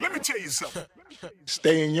tell you something.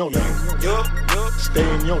 Stay in your lane.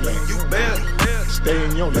 Stay in your lane. You better. Stay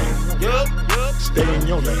in your lane. Stay in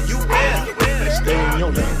your lane. You better. Stay in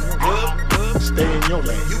your lane. Stay in your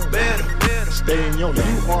lane. You better. Stay in your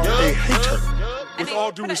lane. You are a hater. With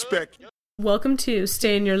all due respect. Welcome to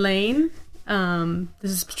Stay in Your Lane.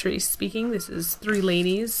 This is Patrice speaking. This is three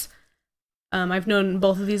ladies. I've known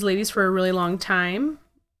both of these ladies for a really long time.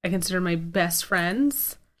 I consider my best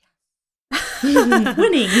friends.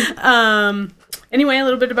 Winning. Anyway, a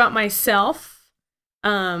little bit about myself.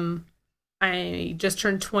 I just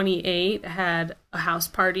turned 28. I had a house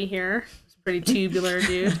party here. It's pretty tubular,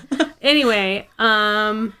 dude. Anyway,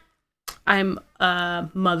 I'm a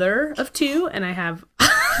mother of two, and I have...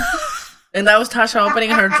 And that was Tasha opening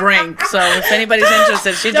her drink. So if anybody's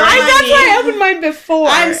interested, she drank. That's why I opened mine before.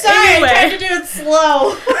 I'm sorry, Anyway. I tried to do it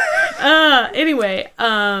slow. Anyway,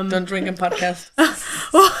 Don't drink in podcasts.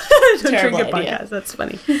 don't drink Terrible a idea. podcast. That's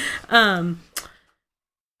funny.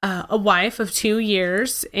 A wife of 2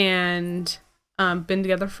 years and been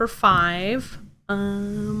together for 5.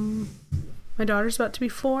 My daughter's about to be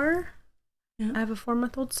 4. Yeah. I have a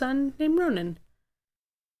 4-month-old son named Ronan.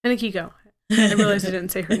 And Akiko. I realized I didn't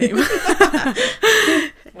say her name. The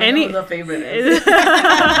favorite is.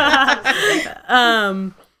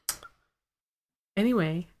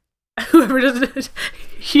 Anyway, whoever does it,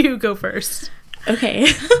 you go first. Okay.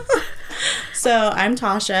 So I'm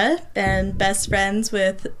Tasha, been best friends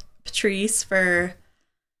with Patrice for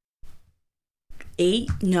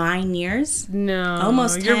 8-9 years. No,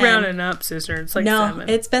 Almost you're 10. rounding up, sister. It's like No, 7.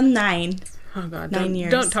 it's been 9. Oh God, 9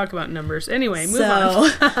 years. Don't talk about numbers. Anyway, move on.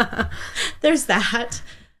 There's that. She's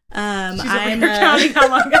I'm counting how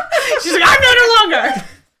long. She's like, I'm not no longer.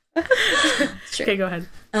 Okay, go ahead.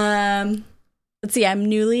 Let's see. I'm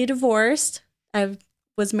newly divorced. I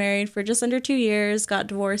was married for just under 2 years. Got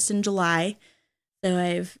divorced in July, so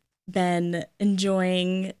I've been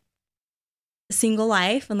enjoying single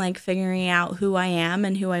life and like figuring out who I am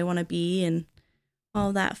and who I want to be and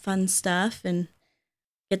all that fun stuff and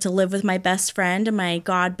get to live with my best friend and my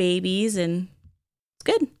god babies and it's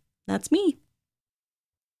good. That's me.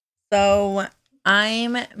 So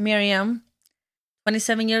I'm Miriam,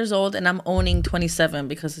 27 years old, and I'm owning 27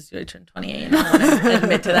 because it's your turn 28. And I want to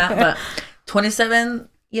admit to that, but 27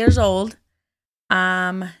 years old.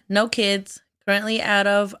 No kids. Currently out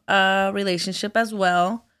of a relationship as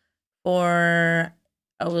well. For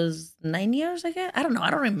I was 9 years, I guess. I don't know. I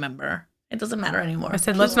don't remember. It doesn't matter anymore. I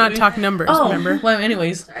said, let's not talk numbers. Remember? Well,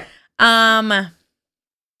 anyways. Yeah,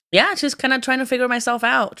 just kind of trying to figure myself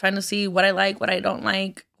out, trying to see what I like, what I don't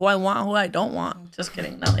like, who I want, who I don't want. Just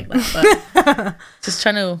kidding, not like that, but just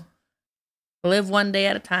trying to live one day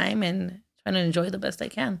at a time and trying to enjoy the best I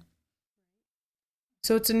can.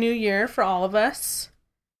 So it's a new year for all of us.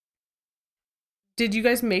 Did you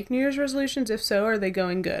guys make New Year's resolutions? If so, are they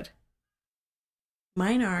going good?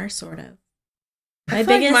 Mine are sort of. I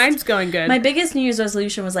feel like mine's going good. My biggest New Year's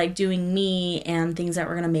resolution was like doing me and things that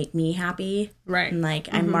were going to make me happy. Right. And like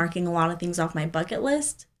I'm marking a lot of things off my bucket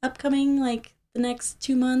list upcoming like the next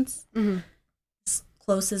 2 months. Mm-hmm. As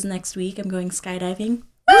close as next week, I'm going skydiving.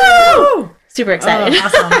 Woo! Super excited.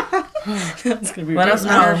 Awesome. It's going to be Let us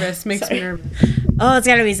know. Nervous. Makes me nervous. Oh, it's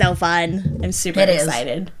going to be so fun. I'm super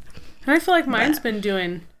excited. I feel like mine's been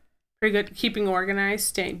doing pretty good, keeping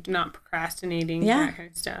organized, not procrastinating, that kind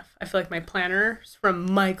of stuff. I feel like my planner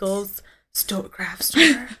from Michael's craft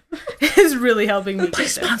store is really helping me.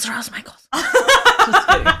 Please sponsor us, Michael's. Just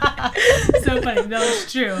kidding. So funny. No,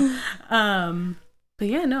 it's true. But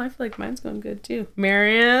yeah, no, I feel like mine's going good too.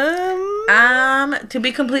 Miriam? To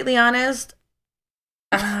be completely honest,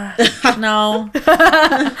 no.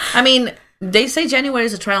 I mean, they say January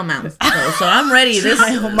is a trial month, so I'm ready.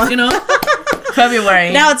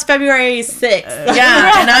 February. Now it's February 6th.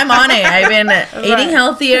 Yeah, and I'm on it. I've been eating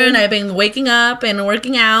healthier, and I've been waking up and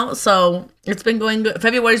working out, so it's been going good.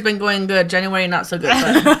 February's been going good. January, not so good,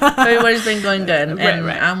 but February's been going good, and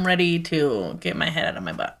I'm ready to get my head out of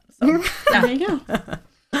my butt. So, There you go.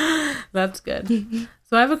 That's good.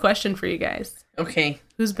 So I have a question for you guys. Okay.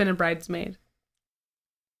 Who's been a bridesmaid?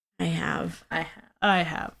 I have. I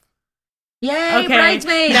have. Yay,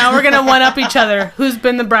 bridesmaid! Now we're gonna one up each other. Who's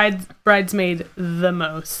been the bridesmaid the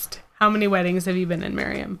most? How many weddings have you been in,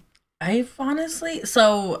 Miriam? I've honestly,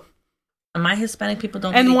 so my Hispanic people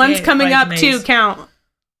don't. And one's coming up too. Count.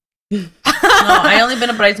 No, I only been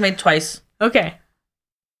a bridesmaid twice. Okay.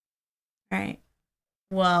 All right.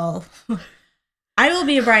 Well, I will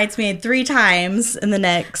be a bridesmaid 3 times in the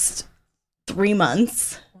next 3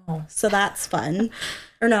 months. Oh. So that's fun.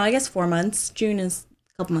 Or no, I guess 4 months. June is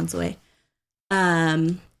a couple months away.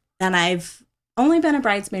 And I've only been a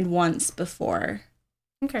bridesmaid once before.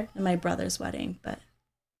 Okay. and my brother's wedding, but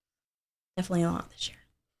definitely a lot this year.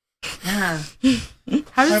 Yeah.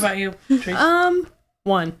 What about you, Trace?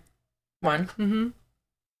 One. Mm-hmm.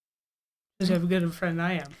 Just have a good of a friend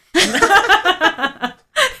I am.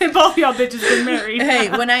 And both y'all bitches been married. Hey,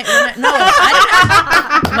 I didn't have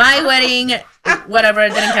my wedding, whatever,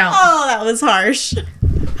 it didn't count. Oh, that was harsh.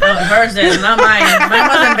 Oh, hers did, not mine. Mine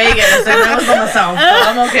was in Vegas, and I was by myself, so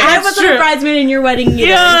I'm okay. I wasn't a bridesmaid in your wedding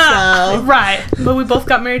either, so. Right. But we both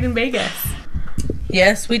got married in Vegas.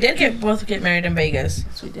 Yes, we did both get married in Vegas.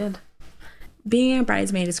 Yes, we did. Being a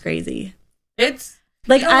bridesmaid is crazy. It's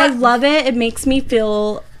like, I love it. It makes me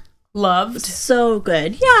feel loved. So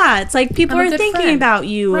good. Yeah, it's like people are thinking about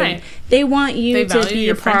you. Right. And they want you to be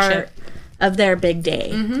a part friendship. of their big day.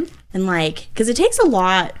 Mm-hmm. And like, because it takes a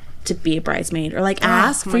lot to be a bridesmaid, or like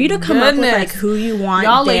ask for you to come up with like who you want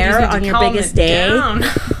y'all there on your biggest day.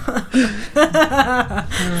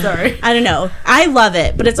 Sorry. I don't know. I love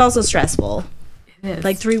it, but it's also stressful. It is.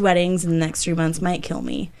 Like 3 weddings in the next 3 months might kill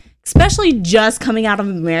me. Especially just coming out of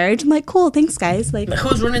a marriage. I'm like, cool, thanks guys. Like,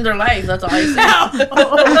 who's ruining their life? That's all I say.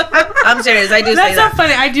 I'm serious. I do say that. That's not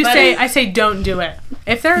funny. I say don't do it.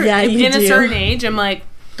 If they're in a certain age, I'm like,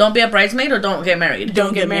 don't be a bridesmaid or don't get married.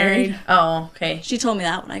 Don't get married. Oh, okay. She told me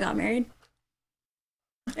that when I got married.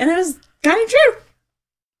 And it was kind of true.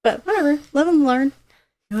 But whatever. Live and learn.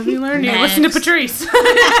 Live and learn. You listen to Patrice.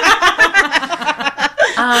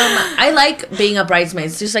 I like being a bridesmaid.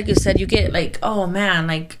 It's just like you said, you get like, oh man,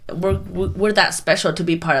 like we're that special to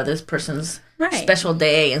be part of this person's special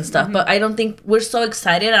day and stuff. Mm-hmm. But I don't think we're so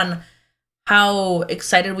excited on how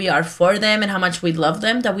excited we are for them and how much we love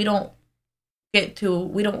them that we don't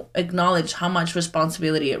acknowledge how much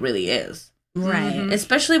responsibility it really is. Right. Mm-hmm.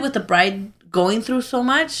 Especially with the bride going through so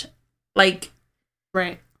much. Like,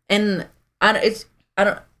 right. And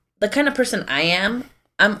the kind of person I am,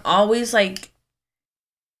 I'm always like,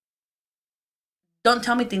 don't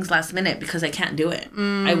tell me things last minute because I can't do it.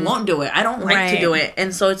 I won't do it. I don't like to do it.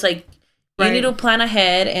 And so it's like, you need to plan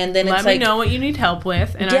ahead, and then let me know what you need help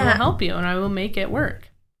with, and I will help you, and I will make it work.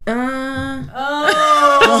 No,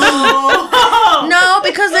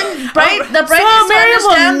 because then the bride needs to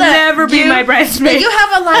understand that never be my bridesmaid. You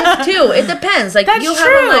have a life too. It depends. Like That's you true.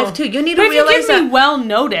 have a life too. You need to realize you give me well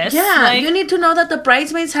notice. Yeah, like, you need to know that the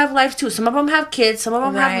bridesmaids have life too. Some of them have kids. Some of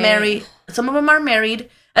them have married. Some of them are married.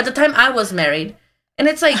 At the time, I was married, and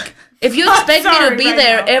it's like if you expect me to be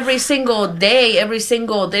there every single day,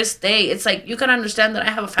 this day, it's like you can understand that I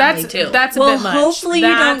have a family too. That's a bit much. Hopefully you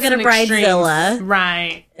don't get a bridezilla,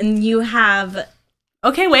 right? And you have.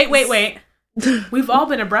 Okay, wait. We've all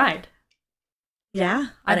been a bride. Yeah.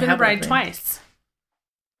 I've been a bride twice.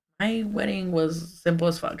 My wedding was simple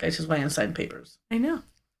as fuck. I just went and signed papers. I know.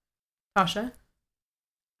 Tasha?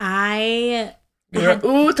 Tasha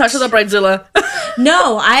the bridezilla.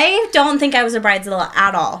 No, I don't think I was a bridezilla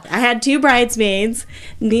at all. I had 2 bridesmaids.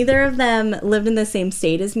 Neither of them lived in the same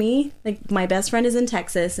state as me. Like, my best friend is in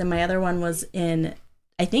Texas, and my other one was in,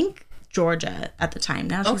 I think, Georgia at the time.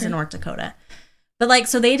 Now she's in North Dakota. But, like,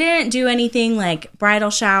 so they didn't do anything like bridal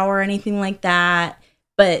shower or anything like that,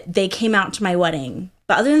 but they came out to my wedding.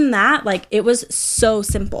 But other than that, like, it was so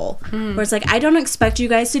simple. Where it's like, I don't expect you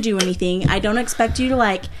guys to do anything. I don't expect you to,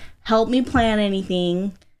 like, help me plan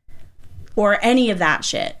anything or any of that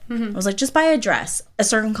shit. I was like, just buy a dress, a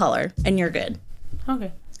certain color, and you're good.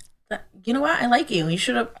 Okay. You know what? I like you.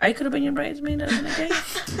 I could have been your bridesmaid on a day.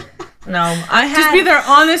 No, just be there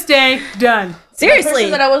on this day. Done. Seriously. The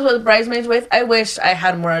person that I was with bridesmaids with, I wish I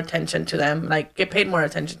had more attention to them, like get paid more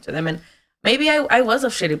attention to them, and maybe I was a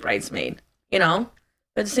shitty bridesmaid, you know.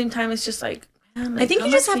 But at the same time, it's just like, man, like, I think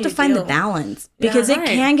you just have to find the balance because it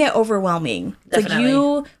can get overwhelming. It's like,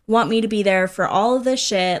 you want me to be there for all of this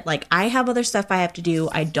shit. Like, I have other stuff I have to do.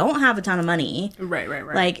 I don't have a ton of money. Right.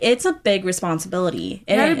 Like, it's a big responsibility.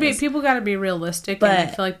 People got to be realistic, but I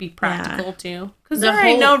feel like be practical too. Because there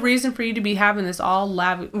ain't no reason for you to be having this all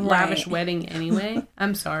lavish wedding anyway.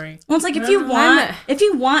 I'm sorry. Well, it's like if you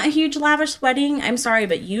want a huge lavish wedding, I'm sorry,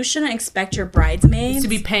 but you shouldn't expect your bridesmaids to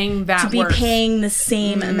be paying paying the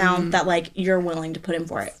same amount that like you're willing to put in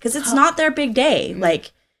for it, because it's not their big day.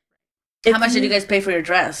 Like, how much did you guys pay for your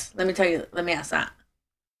dress? Let me ask that.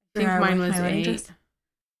 I think mine was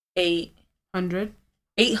 $800.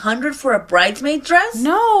 $800 for a bridesmaid dress?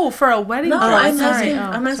 No, for a wedding dress.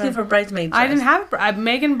 I'm asking for a bridesmaid dress. I didn't have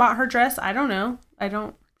Megan bought her dress. I don't know.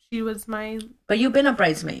 She was my... But you've been a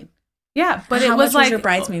bridesmaid. Yeah, but How it was much like... your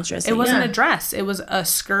bridesmaid dress? It wasn't a dress. It was a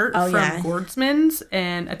skirt from Bridesmaids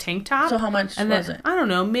and a tank top. So how much was it? I don't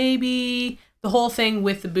know. Maybe the whole thing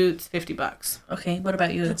with the boots, $50. Okay, what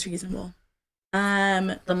about you? That's reasonable.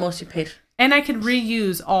 The most you paid. And I could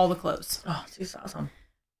reuse all the clothes. Oh, she's awesome.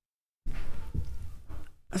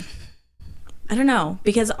 I don't know,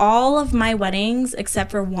 because all of my weddings, except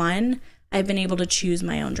for one, I've been able to choose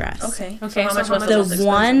my own dress. Okay. Okay. So how much The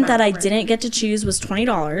one that I didn't get to choose was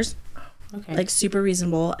 $20. Okay. Like super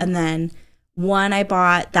reasonable. And then one I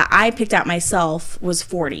bought that I picked out myself was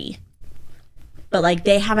 $40. But like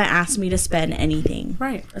they haven't asked me to spend anything.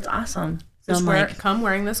 Right. That's awesome. So Just I'm like, come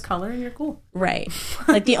wearing this color and you're cool. right.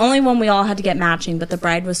 Like the only one we all had to get matching, but the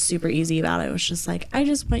bride was super easy about it. It was just like, I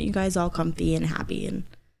just want you guys all comfy and happy. And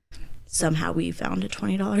somehow we found a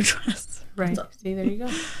 $20 dress. Right. See, there you go.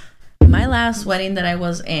 My last wedding that I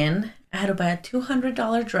was in, I had to buy a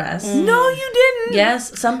 $200 dress. No, you didn't.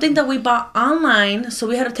 Yes, something that we bought online. So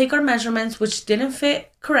we had to take our measurements, which didn't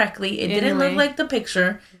fit correctly. It didn't look like the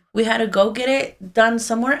picture. We had to go get it done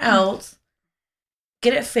somewhere else,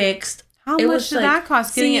 get it fixed. How much did that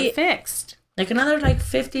cost getting it fixed? Like another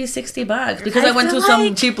 $50-$60 because I went to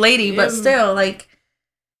some cheap lady, but still like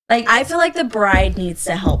I feel like the bride needs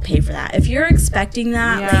to help pay for that. If you're expecting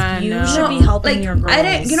that, you should be helping your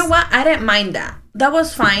girls. You know what? I didn't mind that. That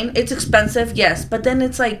was fine. It's expensive, yes. But then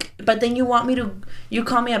it's like, you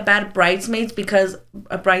call me a bad bridesmaid because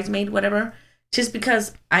a bridesmaid, whatever, just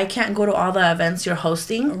because I can't go to all the events you're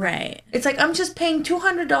hosting. Right. It's like, I'm just paying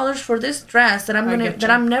 $200 for this dress that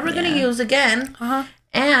I'm never going to use again. Uh-huh.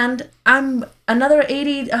 And I'm another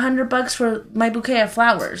 $80-$100 for my bouquet of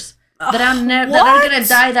flowers. That are gonna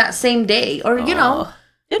die that same day, or you know,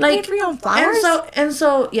 like for your own flowers. And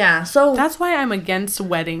so yeah. So that's why I'm against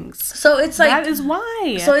weddings. So it's like that is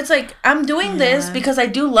why. So it's like I'm doing this because I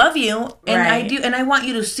do love you, and I want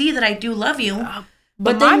you to see that I do love you.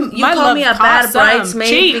 But then you call me a bad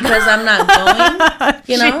bridesmaid because I'm not going.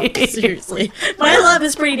 You know, seriously, my love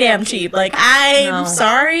is pretty damn cheap. Like I'm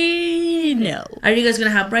sorry, no. Are you guys gonna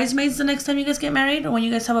have bridesmaids the next time you guys get married, or when you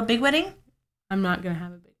guys have a big wedding? I'm not gonna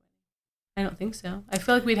have a big. I don't think so. I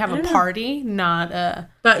feel like we'd have a party, not a...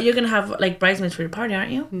 But you're going to have, like, bridesmaids for your party,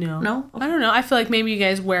 aren't you? No. No? Okay. I don't know. I feel like maybe you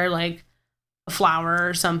guys wear, like, a flower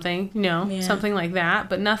or something, something like that.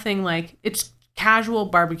 But nothing like... It's casual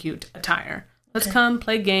barbecue attire. Let's come,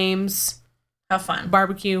 play games. Have fun.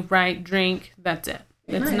 Barbecue, right, drink. That's it.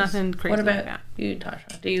 It's nothing crazy. What about like that. you,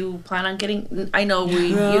 Tasha? Do you plan on getting... I know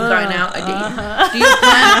you've gone out.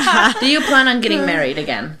 Do you plan on getting married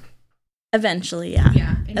again? Eventually,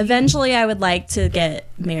 yeah. Eventually, I would like to get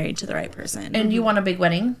married to the right person. And you want a big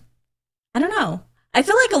wedding? I don't know. I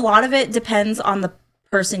feel like a lot of it depends on the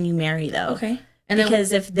person you marry, though. Okay. And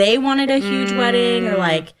because if they wanted a huge wedding or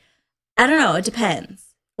like, I don't know, it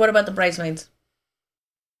depends. What about the bridesmaids?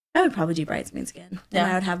 I would probably do bridesmaids again. Yeah.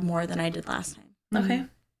 And I would have more than I did last time. Okay.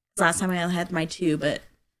 Last time I had my 2, but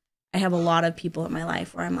I have a lot of people in my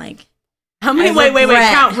life where I'm like, how many? Wait,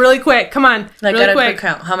 count really quick. Come on. Like, really quick.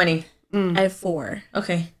 Count. How many? I have 4.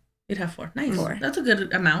 Okay. You'd have 4. Nice. 4. That's a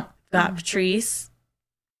good amount. I've got Patrice.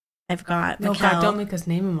 I've got No, God, don't make us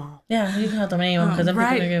name them all. Yeah, you can have the name because I'm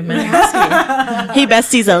right. going to get married. Hey,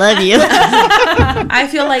 besties, I love you. I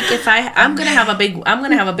feel like if I'm gonna have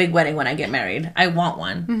a big wedding when I get married. I want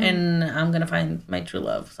one, and I'm gonna find my true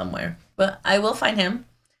love somewhere. But I will find him,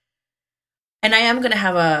 and I am gonna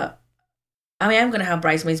have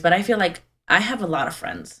bridesmaids. But I feel like I have a lot of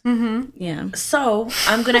friends. Mm-hmm. Yeah. So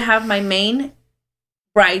I'm gonna have my main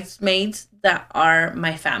bridesmaids that are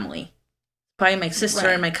my family, probably my sister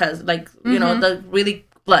and my cousin, like you know the really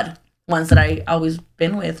blood ones that I always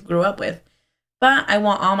grew up with. But I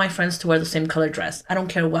want all my friends to wear the same color dress. I don't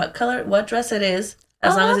care what dress it is,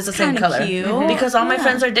 as long as it's the same color. Cute. Because all my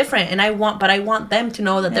friends are different, and I want them to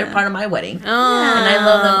know that they're part of my wedding, Oh. and I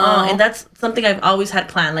love them all. And that's something I've always had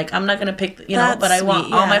planned. Like I'm not gonna pick, but I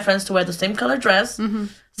want all my friends to wear the same color dress,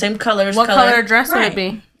 same colors. What color dress would it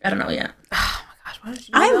be? I don't know yet.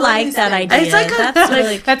 I like that idea. It's like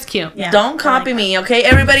that's cute. Yeah, don't copy me, okay?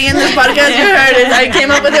 Everybody in this podcast, you heard it. I came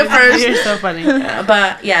up with it first. You're so funny.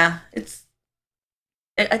 But yeah,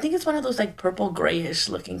 I think it's one of those like purple grayish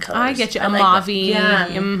looking colors. I get you. A like mauve. Yeah.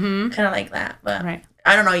 Mm-hmm. Kind of like that. But right.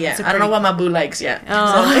 I don't know yet. I don't know what my boo likes yet.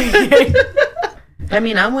 Oh. So. I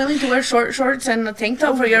mean, I'm willing to wear short shorts and a tank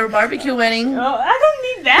top for your barbecue wedding. Oh, I don't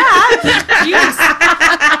need that.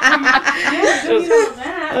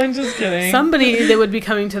 I'm just kidding. Somebody that would be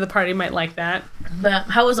coming to the party might like that. But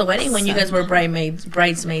how was the wedding when you guys were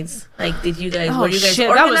bridesmaids? Like, were you guys organized?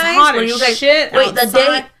 That was hot were you as guys, shit. Wait,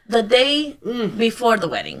 the day before the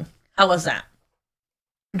wedding. How was that?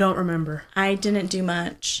 Don't remember. I didn't do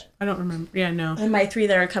much. I don't remember. Yeah, no. And my 3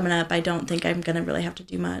 that are coming up, I don't think I'm going to really have to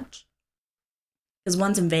do much. Because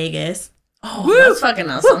one's in Vegas. Oh, woo! That's fucking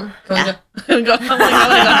awesome. Can we go? Oh my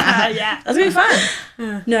God. Yeah. That's going to be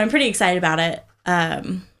fun. No, I'm pretty excited about it.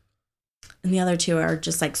 And the other 2 are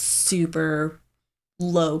just like super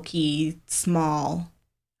low-key, small.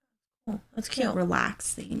 Oh, that's cute.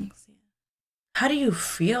 Relax things. How do you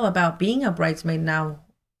feel about being a bridesmaid now?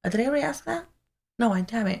 Did I already ask that? No, I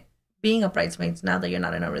haven't. Being a bridesmaid now that you're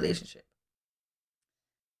not in a relationship.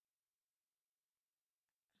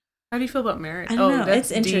 How do you feel about marriage? I don't know.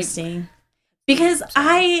 It's interesting because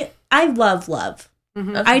I love love.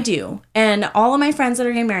 Mm-hmm. Okay. I do, and all of my friends that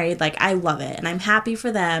are getting married, like I love it, and I'm happy for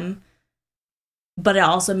them. But it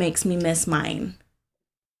also makes me miss mine.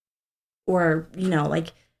 Or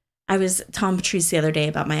like I was telling Patrice the other day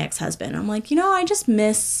about my ex-husband. I'm like, I just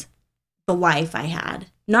miss the life I had.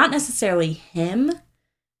 Not necessarily him,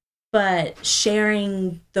 but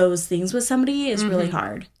sharing those things with somebody is really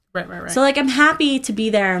hard. Right. So, like, I'm happy to be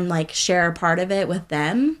there and, like, share a part of it with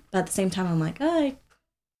them. But at the same time, I'm like,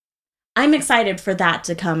 I'm excited for that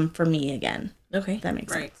to come for me again. Okay. If that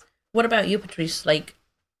makes sense. What about you, Patrice? Like,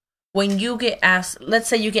 when you get asked, let's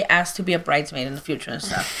say you get asked to be a bridesmaid in the future and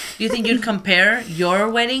stuff, do you think you'd compare your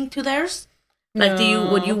wedding to theirs? Like,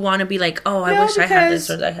 would you want to be like, oh, I wish I had this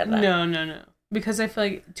or I had that? No. Because I feel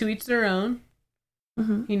like to each their own.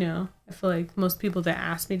 Mm-hmm. I feel like most people that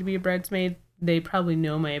ask me to be a bridesmaid, they probably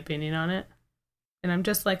know my opinion on it. And I'm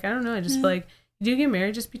just like, I don't know. I just feel like, you do get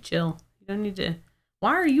married, just be chill. You don't need to.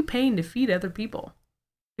 Why are you paying to feed other people?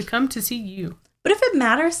 To come to see you. But if it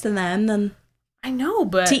matters to them, then. I know,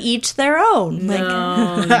 but. To each their own.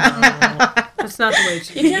 No. That's not the way it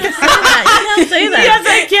should be. You can't say that. You can't say that. Yes,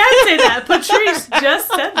 I can say that. Patrice just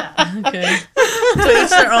said that. Okay. To each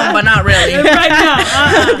their own, but not really. Right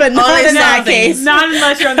now. But not in that case. Not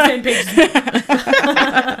unless you're on the same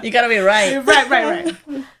page. You gotta be right. Right.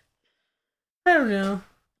 I don't know.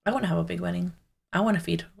 I want to have a big wedding. I want to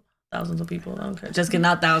feed thousands of people. Okay. Just kidding,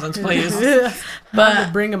 not thousands, please.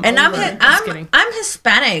 But bring them and over. I'm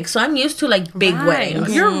Hispanic, so I'm used to like big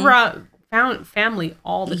weddings. You're family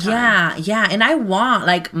all the time. Yeah, and I want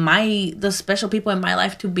like the special people in my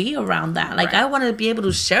life to be around that. Like I want to be able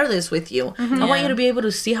to share this with you. I want you to be able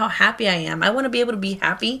to see how happy I am. I want to be able to be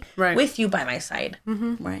happy with you by my side.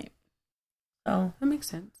 Right. So that makes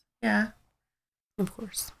sense. Yeah, of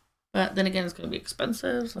course. But then again, it's going to be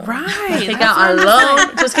expensive. So. Right. Take out a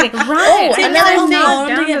loan. Just kidding. Right.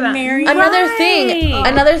 To get married.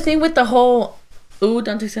 Another thing with the whole. Ooh,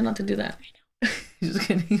 Dante said not to do that. Just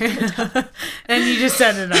kidding. And you just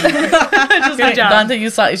said it. Good job. Dante, you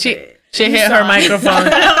saw it. She hit her microphone.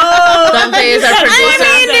 Dante is our producer.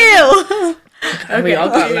 I okay. We all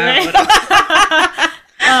got that.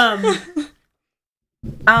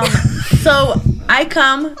 So I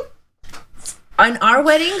come. On our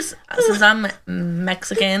weddings, since I'm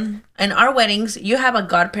Mexican, in our weddings, you have a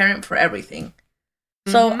godparent for everything.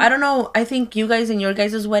 So, I don't know, I think you guys in your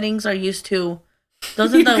guys' weddings are used to...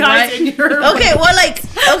 Those are the white... Okay, well, like...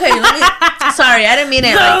 Okay, let me... Sorry, I didn't mean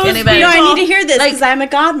it like anybody. No, I need to hear this because I'm a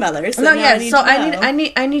godmother. So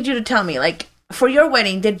I need you to tell me, like, for your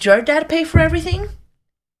wedding, did your dad pay for everything?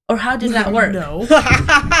 Or how did that work? No.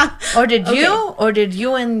 Or did you? Or did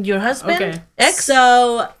you and your husband? Okay.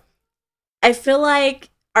 So... I feel like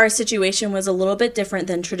our situation was a little bit different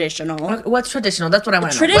than traditional. What's traditional? That's what I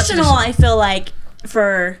want to know. Traditional, I feel like,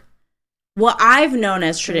 for what I've known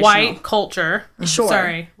as traditional. White culture. Sure.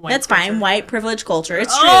 Sorry. That's culture. Fine. White privilege culture.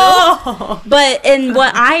 It's true. But in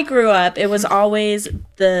what I grew up, it was always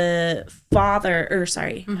the father,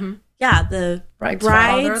 the bride's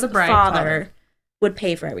father would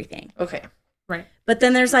pay for everything. Okay. Right. But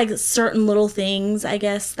then there's like certain little things, I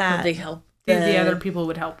guess, that they help. The other people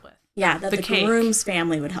would help with. Yeah, that the groom's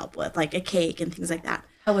family would help with, like a cake and things like that.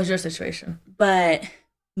 How was your situation? But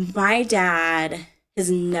my dad has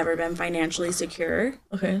never been financially secure.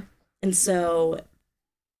 Okay. And so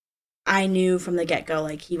I knew from the get-go,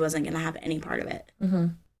 like, he wasn't going to have any part of it.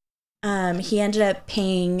 Mm-hmm. He ended up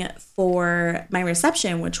paying for my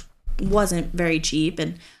reception, which wasn't very cheap.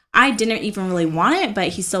 And I didn't even really want it, but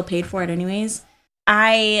he still paid for it anyways.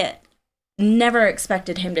 I never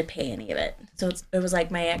expected him to pay any of it. So it was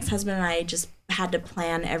like my ex-husband and I just had to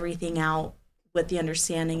plan everything out with the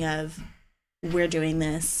understanding of we're doing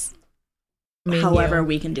this however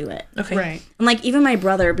we can do it. Okay. Right. And like even my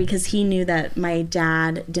brother, because he knew that my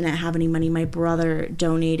dad didn't have any money, my brother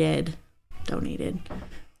donated.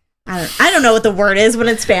 I don't know what the word is when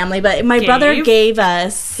it's family, but my brother gave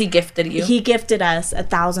us. He gifted you. He gifted us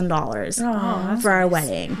 $1,000 for our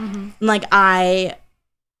wedding. Mm-hmm. And like I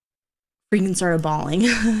freaking started bawling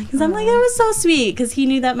because I'm like, it was so sweet because he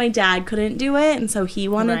knew that my dad couldn't do it, and so he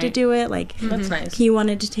wanted to do it. Like that's nice. He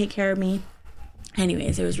wanted to take care of me.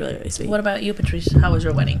 Anyways, it was really, really sweet. What about you, Patrice? How was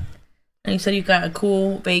your wedding? And you said you got a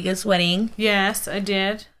cool Vegas wedding. Yes, I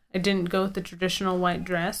did. I didn't go with the traditional white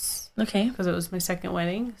dress. Okay. Because it was my second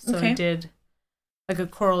wedding. So I did like a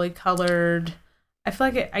corally colored I feel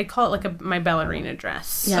like I call it like my ballerina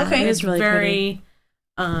dress. Yeah, okay. It was really very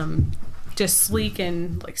just sleek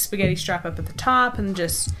and like spaghetti strap up at the top, and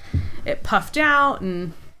just it puffed out,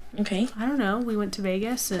 and Okay. I don't know. We went to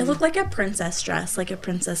Vegas, and It looked like a princess dress, like a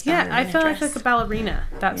princess yeah, ballerina I felt dress. like a ballerina.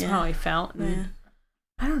 That's Yeah. how I felt. And Yeah.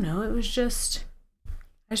 I don't know. It was just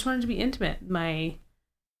I just wanted to be intimate. My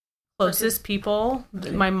closest people,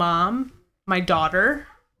 my mom, my daughter,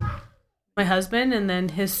 my husband, and then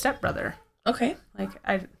his stepbrother. Okay. Like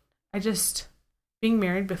I just being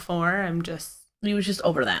married before. I'm just You were just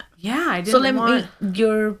over that. yeah. I So didn't want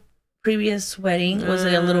your previous wedding, was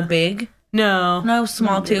it a little big? no. No, it was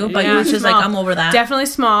small too, but Yeah, you were just small. like, I'm over that. Definitely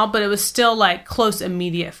small, but it was still like close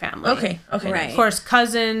immediate family. Okay. Right. Of course,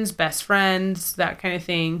 cousins, best friends, that kind of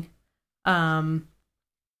thing.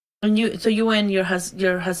 And you and your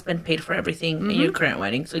husband paid for everything in your current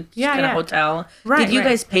wedding, so just Yeah, got a yeah. hotel. Right, Did you right.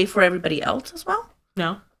 guys pay for everybody else as well?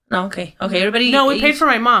 No. No. Okay. Everybody. No, we paid for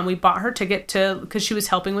my mom. We bought her ticket because she was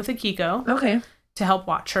helping with Akiko Okay. to help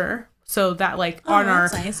watch her. So that like Oh, on our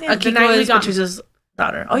that's nice. Yeah. the night Akiko we is got Patricia's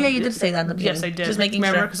daughter. Oh yeah, you did say that in the beginning. yes, I did. Just making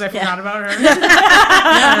remember sure. because I forgot about her.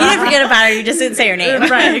 You didn't forget about her. You just didn't say her name.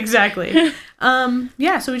 Right, exactly.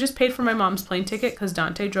 Yeah, so we just paid for my mom's plane ticket because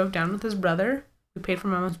Dante drove down with his brother. We paid for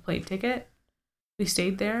my mom's plane ticket. We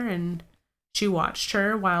stayed there, and she watched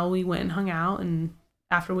her while we went and hung out. And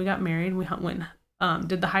after we got married, we went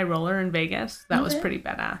did the high roller in Vegas. That was pretty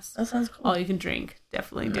badass. That sounds cool. All you can drink.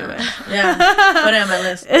 Definitely do it. Yeah. Put it on my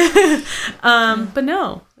list. But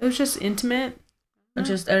no, it was just intimate.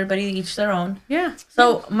 Just everybody each their own. Yeah.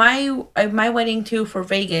 So my wedding too for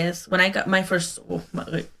Vegas, when I got my first,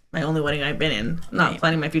 my only wedding I've been in, not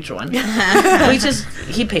planning my future one.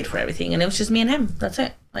 He paid for everything, and it was just me and him. That's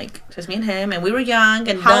it. Like just me and him, and we were young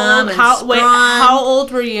and dumb and how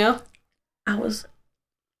old were you? I was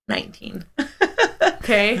 19.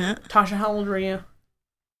 Okay. Yeah. Tasha, how old were you?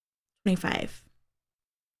 25.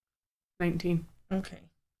 19.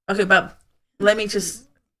 Okay, but let me just.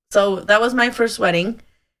 So that was my first wedding,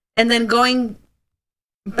 and then going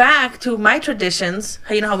back to my traditions.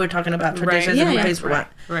 You know how we're talking about traditions and who pays for what.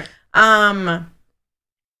 Right.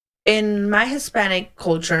 In my Hispanic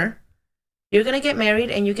culture, you're gonna get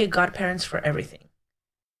married and you get godparents for everything.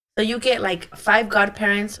 So you get like 5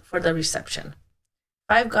 godparents for the reception,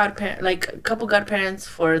 5 godparents, like a couple godparents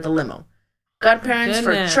for the limo, godparents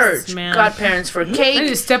Goodness, for church, man. godparents for I need cake,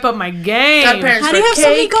 to step up my game. godparents How for do you have cake.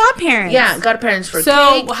 so many godparents? Yeah, godparents for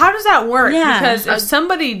So cake. how does that work? Yeah. Because if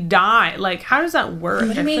somebody died, like how does that work? What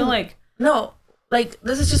do you I mean? feel like No, like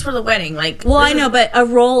this is just for the wedding. Like, Well, this I know, is-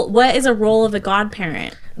 but what is a role of a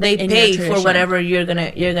godparent? they in pay your for tradition? whatever you're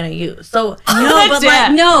gonna use. So No, but Yeah.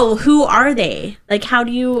 like, no, who are they? Like, how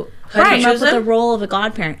do you do you come up choose with the them? role of a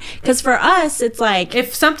godparent? Because for us, it's like,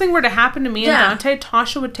 if something were to happen to me Yeah. and Dante,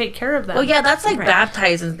 Tasha would take care of them. well, yeah, that's like Right.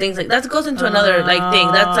 baptized and things like that. Goes into another like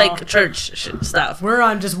thing. That's like church stuff. We're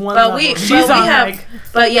on just one But level. we She's on have, like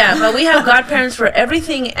but we have godparents for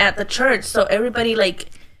everything at the church. So everybody like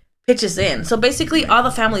pitches in. So basically, all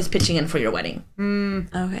the family's pitching in for your wedding,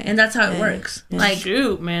 okay. and that's how it works. Like,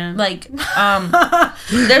 shoot, man. there's Maybe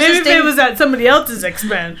this if thing. it was at somebody else's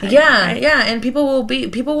expense. Yeah, and people will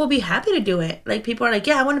be happy to do it. Like people are like,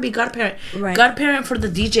 yeah, I want to be godparent. Right. Godparent for the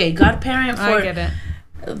DJ. Godparent for I get it.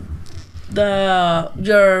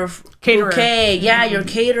 your Caterer. bouquet, your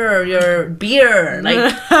caterer, your beer, like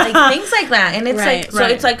things like that. And it's Right, like so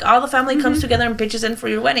right. it's like all the family comes together and pitches in for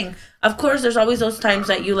your wedding. Of course, there's always those times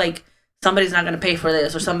that you like somebody's not going to pay for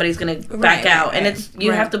this or somebody's going to back Right, out, right, and right. it's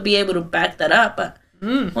you have to be able to back that up. But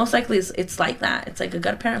most likely it's like that. It's like a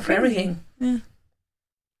godparent for everything.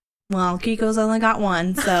 Well, Kiko's only got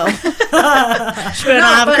one, so No,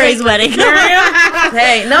 have a but, crazy like, wedding.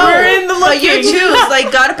 Hey, no, We're in the but you looking. choose like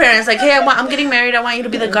godparents. Like, hey, I'm getting married. I want you to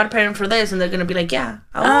be the godparent for this, and they're gonna be like, yeah,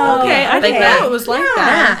 Okay, I like didn't that. know it was like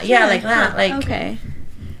that. Yeah, like that. Like, Okay.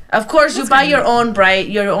 of course, you buy your own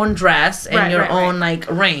dress and Right, your right, own like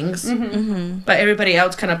rings, but everybody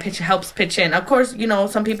else kind of helps pitch in. Of course,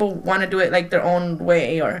 some people want to do it like their own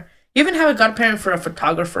way, or you even have a godparent for a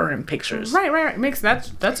photographer and pictures. Right.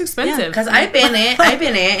 That's expensive. Because I've been it,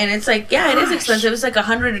 and it's like, yeah, it is expensive. It's like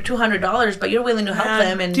 $100 or $200, but you're willing to help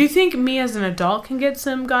them. And do you think me as an adult can get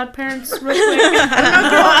some godparents real quick?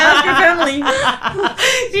 ask your family.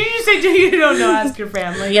 Did you say you don't know? Ask your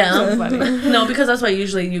family. Yeah. So funny. No, because that's why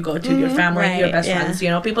usually you go to your family, your Right, best yeah. friends,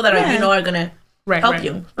 people that are are gonna Right. help right.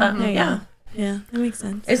 you. But There you yeah, go. Yeah, that makes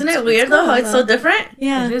sense. isn't it weird though? How it's so different.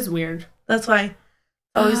 Yeah. It is weird. That's why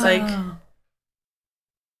always like. Oh.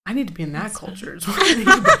 I need to be in that culture. Is what I need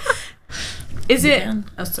to be. Is it? Yeah.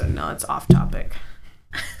 Oh, so no, it's off topic.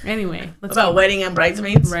 Anyway, let's About keep- wedding and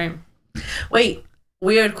bridesmaids. Right. Wait,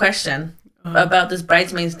 weird question. about this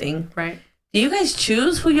bridesmaids thing. Right. Do you guys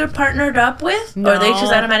choose who you're partnered up with? No, or they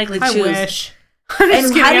just automatically choose? I wish.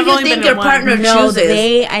 And how do you think your partner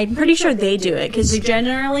chooses? I'm pretty sure they do it because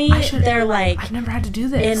generally they're like I've never had to do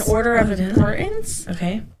this in order of importance.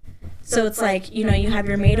 Okay. So it's like, you have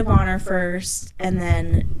your maid of honor first, and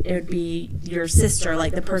then it would be your sister,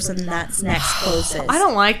 like the person that's next closest. I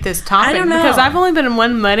don't like this topic. I don't know. Because I've only been in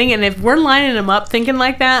one wedding, and if we're lining them up thinking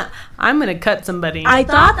like that, I'm going to cut somebody. I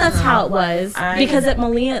thought that's how it was. Because at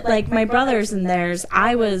Malia, like my brothers and theirs,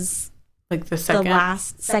 I was like the second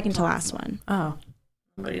to last one. Oh.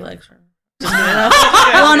 Nobody likes her.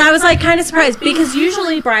 Well, and I was like kind of surprised because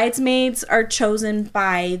usually bridesmaids are chosen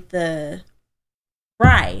by the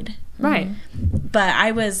bride. Right. But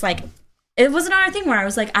I was like, it was another thing where I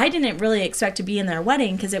was like, I didn't really expect to be in their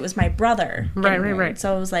wedding because it was my brother. Right.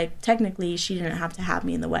 So it was like, technically, she didn't have to have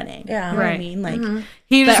me in the wedding. Yeah. You know what I mean? Like,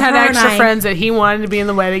 he just had extra friends that he wanted to be in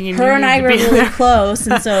the wedding. And her and I were really close.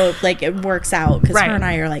 And so, like, it works out because her and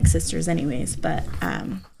I are like sisters anyways. But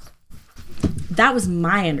that was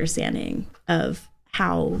my understanding of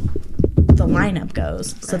how the lineup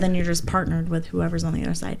goes. So then you're just partnered with whoever's on the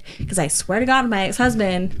other side. Because I swear to God, my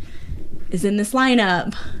ex-husband is in this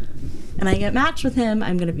lineup and I get matched with him,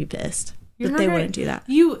 I'm going to be pissed. But they wouldn't do that.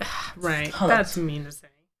 Right. That's mean to say.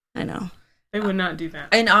 I know. They would not do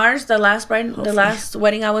that. In ours, the last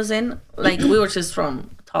wedding I was in, like, we were just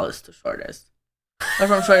from tallest to shortest. Or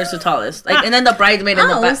from shortest to tallest. Like, and then the bridesmaid in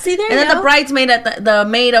the back. See, there and then go. the bridesmaid at the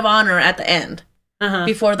maid of honor at the end.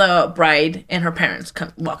 Before the bride and her parents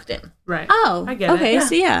walked in. Right. Oh, I get okay. it.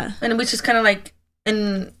 So yeah. And which is kind of like,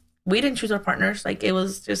 and we didn't choose our partners. Like, it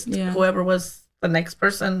was just whoever was the next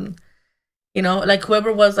person, like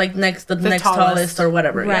whoever was like the next tallest or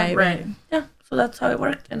whatever. Right. Yeah. So that's how it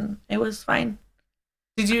worked, and it was fine.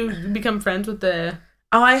 Did you become friends with the?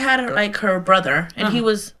 Oh, I had her brother, and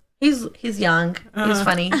he's young. He's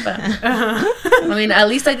funny, but I mean, at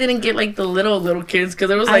least I didn't get like the little kids because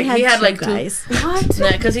there was like he had like two guys. What?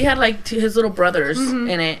 Yeah, because he had like his little brothers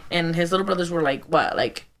in it, and his little brothers were like what,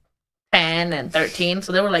 like 10 and 13,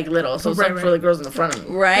 so they were like little. So it's like for the girls in the front of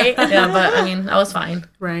me, right? Yeah, but I mean, I was fine.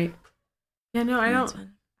 Right. Yeah. No, I don't.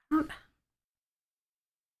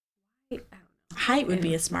 Height would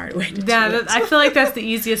be a smart way to do it. I feel like that's the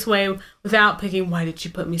easiest way without picking why did she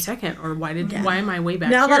put me second or why am I way back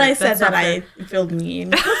now here? That I said that, I feel mean.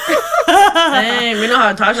 Dang, we know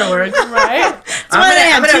how Tasha works, right?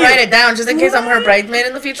 I'm gonna write it down just in case I'm her bridesmaid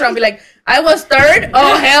in the future. I'll be like, I was third.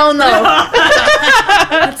 Oh hell no!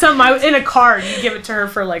 That's something in a card. You give it to her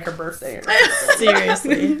for like her birthday. Or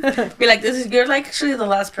seriously, be like, you're like actually the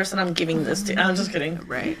last person I'm giving this to. I'm just kidding.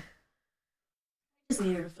 Right. Just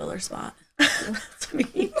need her to fill her spot. That's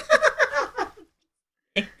me.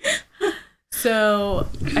 So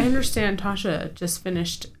I understand Tasha just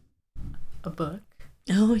finished a book.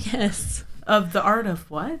 Oh yes. Of the art of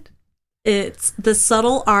what? It's the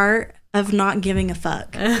subtle art of not giving a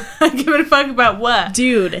fuck. Giving a fuck about what?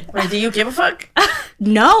 Dude. Wait, do you give a fuck?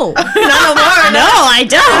 No. Not no more. No, I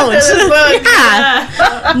don't.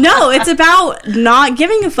 Yeah. No, it's about not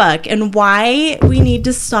giving a fuck and why we need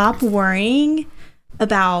to stop worrying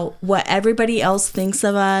about what everybody else thinks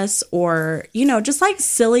of us or, just like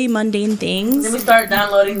silly, mundane things. Let me start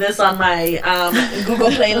downloading this on my Google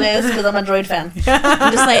playlist because I'm a Droid fan.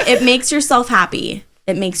 I'm just like, it makes yourself happy.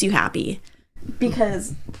 It makes you happy.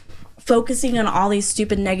 Because focusing on all these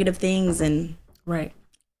stupid negative things and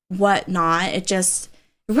whatnot, it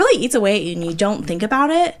really eats away and you don't think about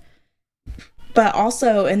it. But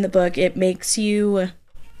also in the book, it makes you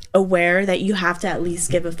aware that you have to at least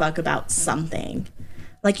give a fuck about something.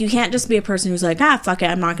 Like, you can't just be a person who's like, fuck it,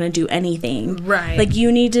 I'm not going to do anything. Right. Like,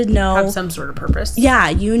 you need to know... have some sort of purpose. Yeah,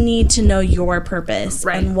 you need to know your purpose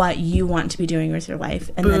and what you want to be doing with your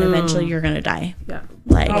life. And then eventually you're going to die. Yeah.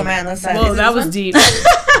 Like, oh, man, that's sad. Whoa, that was deep.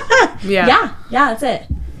 Yeah, that's it.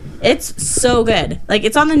 It's so good. Like,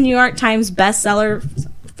 it's on the New York Times bestseller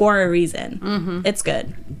for a reason. Mm-hmm. It's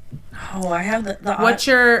good. Oh, I have the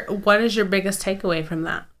what is your biggest takeaway from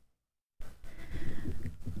that?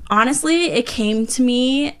 Honestly, it came to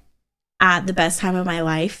me at the best time of my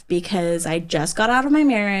life because I just got out of my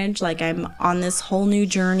marriage. Like, I'm on this whole new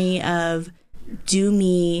journey of do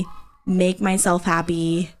me, make myself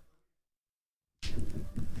happy.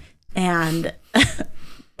 And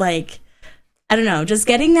like, I don't know, just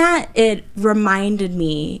getting that, it reminded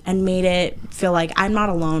me and made it feel like I'm not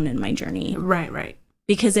alone in my journey. Right.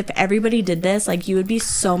 Because if everybody did this, like, you would be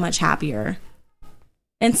so much happier.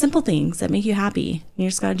 And simple things that make you happy. You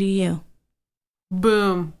just gotta do you.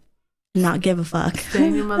 Boom. Not give a fuck. Stay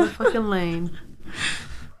in your motherfucking lane.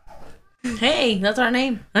 Hey, that's our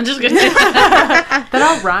name. I'm just kidding. That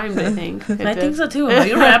all rhymed, I think. I think so too. Are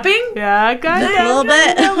you rapping? Yeah, kind of. A little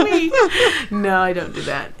bit. No, I don't do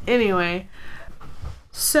that. Anyway,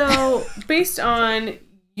 so based on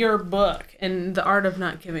your book and The Art of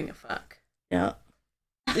Not Giving a Fuck, Yeah.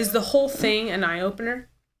 is the whole thing an eye-opener?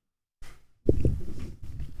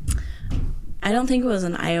 I don't think it was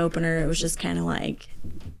an eye-opener. It was just kind of like...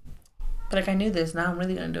 Like, I knew this. Now I'm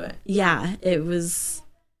really going to do it. Yeah, it was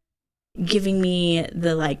giving me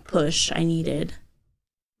the, like, push I needed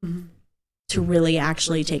to really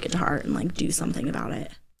actually take it to heart and, like, do something about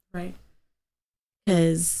it. Right.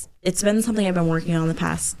 Because it's been something I've been working on the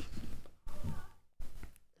past,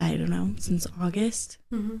 I don't know, since August.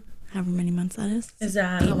 However many months that is. Is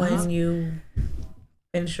that when you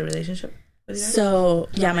finished your relationship with your ex? So,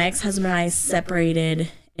 yeah, my ex-husband and I separated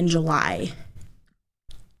in July.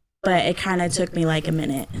 But it kind of took me, like, a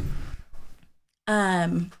minute.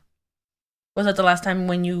 Was that the last time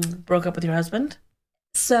when you broke up with your husband?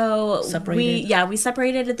 So, Separated? we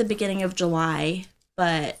separated at the beginning of July,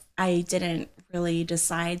 but I didn't really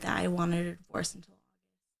decide that I wanted a divorce until August.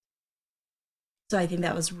 So I think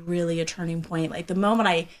that was really a turning point. Like, the moment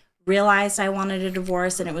I realized I wanted a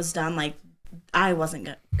divorce and it was done, like, I wasn't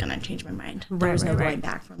gonna change my mind. There was no going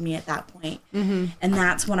back from me at that point. And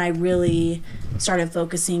that's when I really started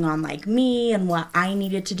focusing on, like, me and what I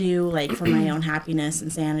needed to do, like, for my own happiness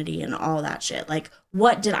and sanity and all that shit. Like,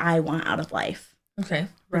 what did I want out of life? Okay.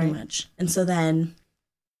 Pretty much. And so then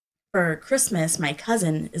for Christmas, my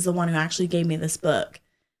cousin is the one who actually gave me this book.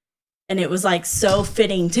 And it was, like, so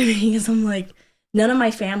fitting to me because I'm like, none of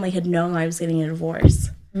my family had known I was getting a divorce.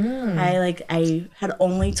 I had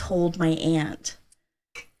only told my aunt.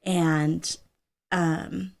 And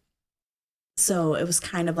so it was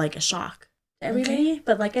kind of like a shock to everybody.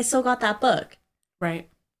 But, like, I still got that book. Right.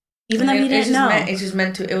 Even though you didn't know. It was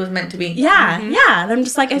meant to be. Yeah, yeah. And I'm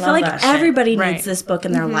just like, I feel like everybody Right. needs this book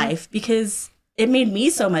in their life because it made me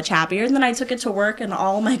so much happier. And then I took it to work and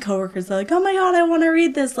all my coworkers are like, oh my God, I want to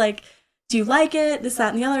read this. Like, do you like it? This,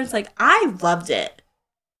 that, and the other. It's like, I loved it.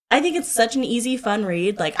 I think it's such an easy, fun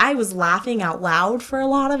read. Like, I was laughing out loud for a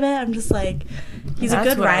lot of it. I'm just like, he's a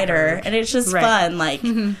good writer. And it's just fun. Like,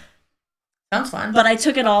 Sounds fun. but I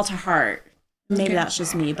took it all to heart. Maybe that's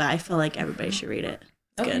just me, but I feel like everybody should read it.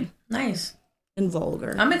 It's good. Nice. And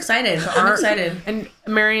vulgar. I'm excited. I'm excited. And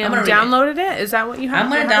Miriam I'm gonna downloaded it? Is that what you have?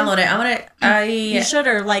 I'm going to download it. You should,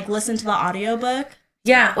 or, like, listen to the audiobook.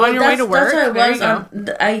 Yeah. On your way to work? That's what it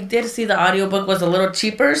was. I did see the audiobook was a little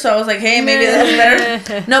cheaper, so I was like, hey, maybe this is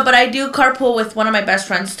better. No, but I do carpool with one of my best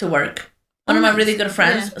friends to work. One of my really good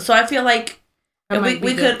friends. Yeah. So I feel like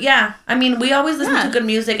we could, I mean, we always listen to good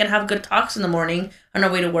music and have good talks in the morning on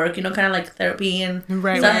our way to work, you know, kind of like therapy and stuff.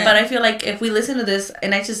 Right. But I feel like if we listen to this,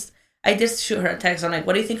 and I did shoot her a text. I'm like,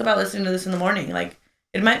 what do you think about listening to this in the morning? Like,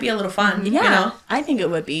 it might be a little fun, you know? I think it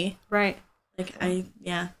would be. Right. Like, I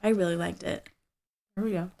really liked it. There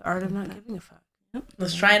we go. The Art of Not Giving a Fuck. Yep.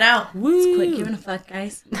 Let's try it out. Let's quit giving a fuck,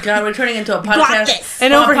 guys. God, we're turning into a podcast.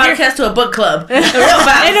 And over here, podcast to a book club.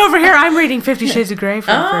 And over here, I'm reading 50 Shades of Grey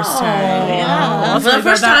for the first time. Yeah. For the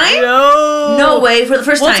first time? No. No way. For the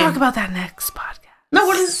first time. We'll talk about that next podcast. No,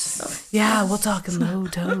 what is... Yeah, we'll talk in low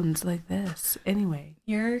tones like this. Anyway.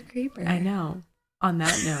 You're a creeper. I know. On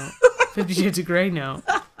that note, 50 Shades of Grey note.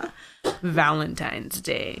 Valentine's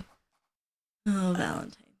Day. Oh,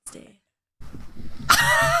 Valentine's Day.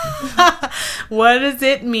 What does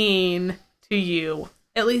it mean to you?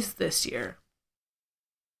 At least this year.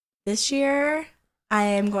 This year, I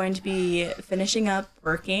am going to be finishing up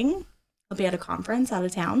working. I'll be at a conference out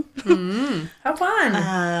of town. How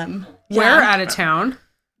fun. Where out of town?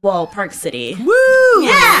 Well, Park City. Woo!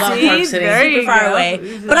 Yeah. Love Park City. There you Super far go.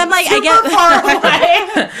 away. But I'm like, I get far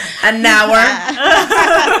away. An hour.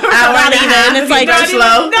 Hour and a half. It's like Not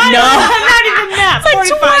slow. even that.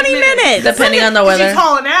 It's like 20 minutes. Depending on the weather. She's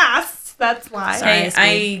hauling ass. That's why. Hey,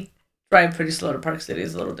 I drive pretty slow to Park City.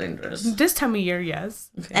 It's a little dangerous. This time of year, yes.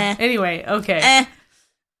 Okay. Anyway, okay.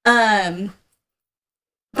 But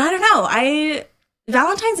I don't know.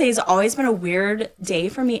 Valentine's Day has always been a weird day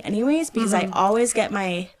for me anyways because I always get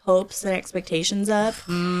my hopes and expectations up.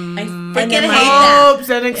 I freaking hate Hopes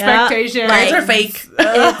and expectations. Those are fake.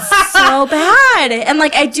 It's so bad. And,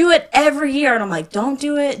 like, I do it every year and I'm like, don't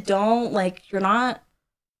do it. Don't. Like, you're not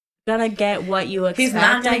gonna get what you expect. He's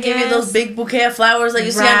not gonna give you those big bouquet of flowers that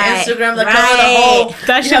you see on Right. Instagram that Right. cover the whole.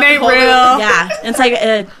 That shit have to ain't hold it. real. Yeah. It's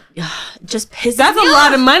like, just pisses That's me a off.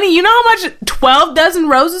 lot of money. You know how much 12 dozen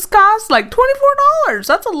roses cost? Like $24.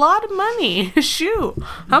 That's a lot of money. Shoot.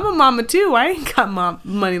 I'm a mama too. I ain't got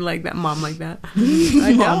money like that. Mom like that.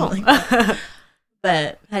 I Mom don't. like that.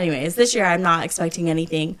 But anyways, this year I'm not expecting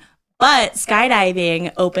anything. But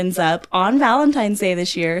skydiving opens up on Valentine's Day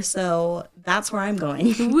this year, so that's where I'm going.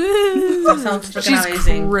 Woo! That sounds freaking She's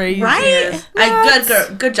amazing. crazy. Right? Good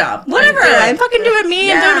girl. Good job. Whatever. Good. I'm fucking doing me.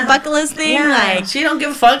 Yeah. I'm doing a bucket list thing. Yeah. Like, She don't give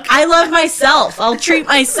a fuck. I love myself. I'll treat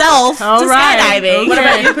myself All to right. skydiving. What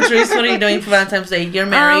about you, Patrice? What are you doing for Valentine's Day? You're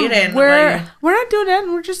married and we're not doing that.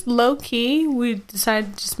 We're just low key. We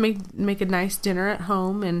decided to just make a nice dinner at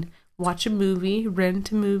home and watch a movie, rent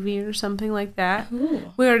a movie or something like that.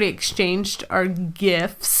 Ooh. We already exchanged our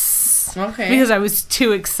gifts. Okay. Because I was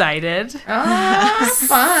too excited. Oh,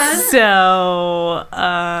 fun. So,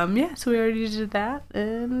 so we already did that,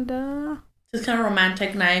 and Just kind of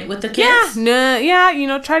romantic night with the kids.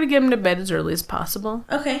 Try to get them to bed as early as possible,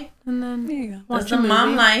 Okay. and then There you go. watch That's a the movie.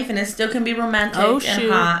 mom life, and it still can be romantic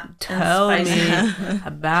and hot. Tell and spicy. me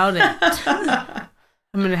about it.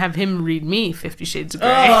 I'm gonna have him read me 50 Shades of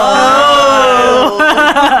Grey. Oh,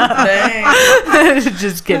 dang.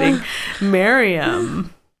 Just kidding,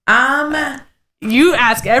 Miriam. I You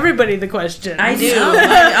ask everybody the question. do.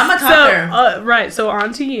 I'm a talker. Right. So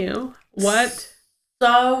on to you. What?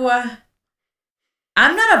 So,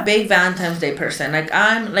 I'm not a big Valentine's Day person. Like,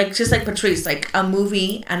 I'm like just like Patrice, like a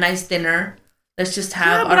movie, a nice dinner. Let's just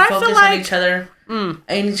have but our I feel focus like- on each other and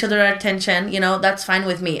each other our attention. You know, that's fine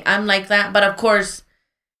with me. I'm like that. But of course,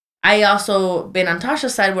 I also been on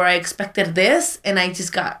Tasha's side where I expected this and I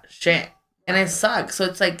just got shit and it sucks. So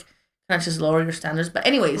it's like, not just lower your standards. But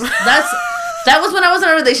anyways, that was when I was in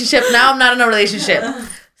a relationship. Now I'm not in a relationship.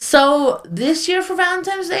 So this year for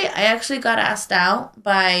Valentine's Day, I actually got asked out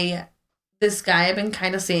by this guy I've been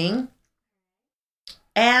kind of seeing.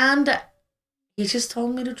 And he just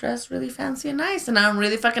told me to dress really fancy and nice. And I'm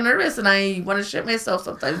really fucking nervous. And I want to shit myself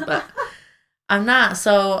sometimes. But I'm not.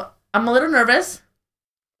 So I'm a little nervous.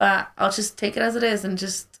 But I'll just take it as it is and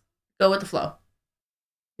just go with the flow.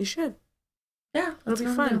 You should. Yeah, It'll be what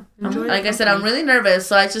I'm fun. doing. Enjoy Like the I said, I'm company. really nervous.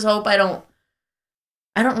 So I just hope I don't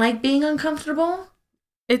like being uncomfortable.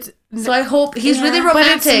 It's So I hope he's really but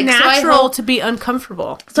romantic. it's So I natural hope. to be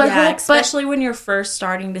uncomfortable. So I Yeah, hope, especially when you're first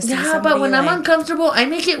starting to see yeah, somebody. but when I'm like, uncomfortable, I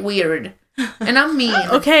make it weird, and I'm mean.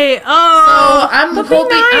 Okay. So Oh, I'm but hoping.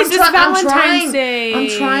 be nice. I'm, It's Valentine's Day.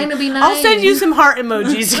 I'm trying to be nice. I'll send you some heart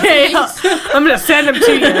emojis. Okay, I'm gonna send them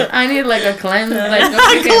to you. I need like a cleanse, like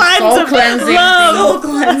a Cleanse soul of cleansing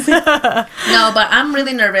love. thing. No, but I'm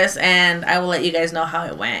really nervous, and I will let you guys know how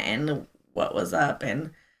it went and what was up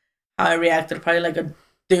and how I reacted. Probably like a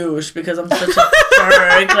douche because I'm such a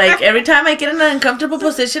jerk. Like every time I get in an uncomfortable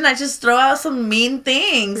position, I just throw out some mean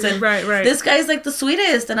things. And Right. this guy's like the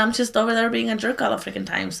sweetest, and I'm just over there being a jerk all the freaking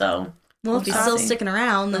time. So well, if he's still sticking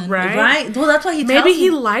around, then Right. Well, that's why he tells Maybe he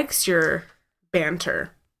me. likes your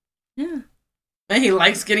banter. Yeah. And he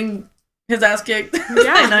likes getting his ass kicked.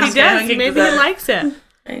 Yeah, And I'm he just getting does. kicked Maybe his he ass. likes it.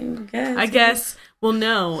 I I guess we'll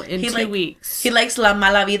know in He 2 weeks. He likes la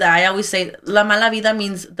mala vida. I always say la mala vida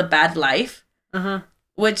means the bad life. Uh-huh.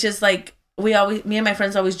 Which is like me and my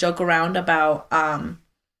friends always joke around about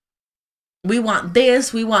we want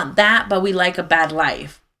this, we want that, but we like a bad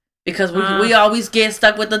life because we always get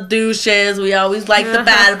stuck with the douches, we always like the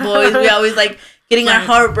bad boys, we always like getting our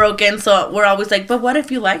heart broken, so we're always like, but what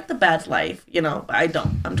if you like the bad life? You know, I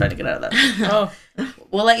don't. I'm trying to get out of that. Oh,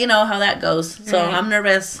 We'll let you know how that goes. So Right. I'm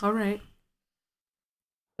nervous. all right.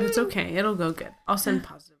 It's okay. It'll go good. I'll send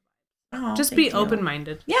positive. Oh, Just thank be you.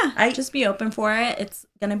 open-minded. Yeah, just be open for it. It's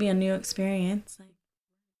gonna be a new experience. Like,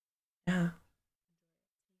 Yeah.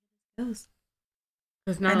 There's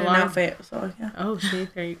And not a an lot of... outfit. So yeah. Oh, see,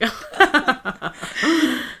 there you go.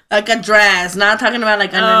 Like a dress, not talking about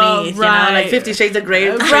like underneath, you know, like right. 50 Shades of Grey.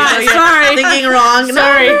 Right, sorry. Thinking wrong.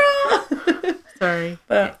 Sorry. No. Sorry.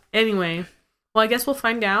 But Anyway, well, I guess we'll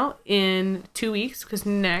find out in 2 weeks because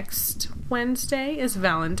next Wednesday is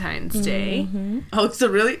Valentine's Day. oh, so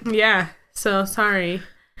really? Yeah. So sorry.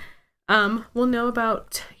 We'll know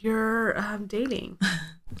about your dating.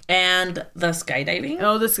 And the skydiving.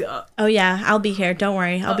 Oh, this. oh yeah, I'll be here. Don't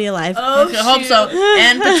worry, I'll be alive. Oh, I hope so.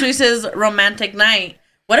 And Patrice's romantic night.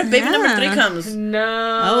 What if baby number 3 comes?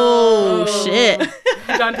 No. Oh, shit.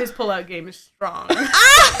 Dante's pullout game is strong. Is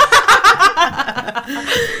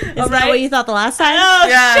that what you thought the last time? Oh,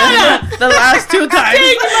 Yeah, the last 2 times.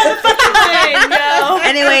 Dang, no.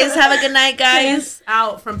 Anyways, have a good night, guys.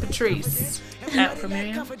 Out from Patrice. Out from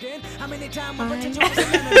Miriam. Tasha.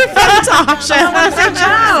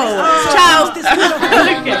 Ciao.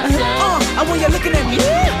 And when you're looking at me,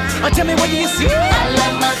 tell me what do you see? I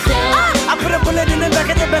love myself. I put a bullet in the back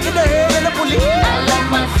of the head and the police. I love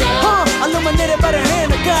myself. I love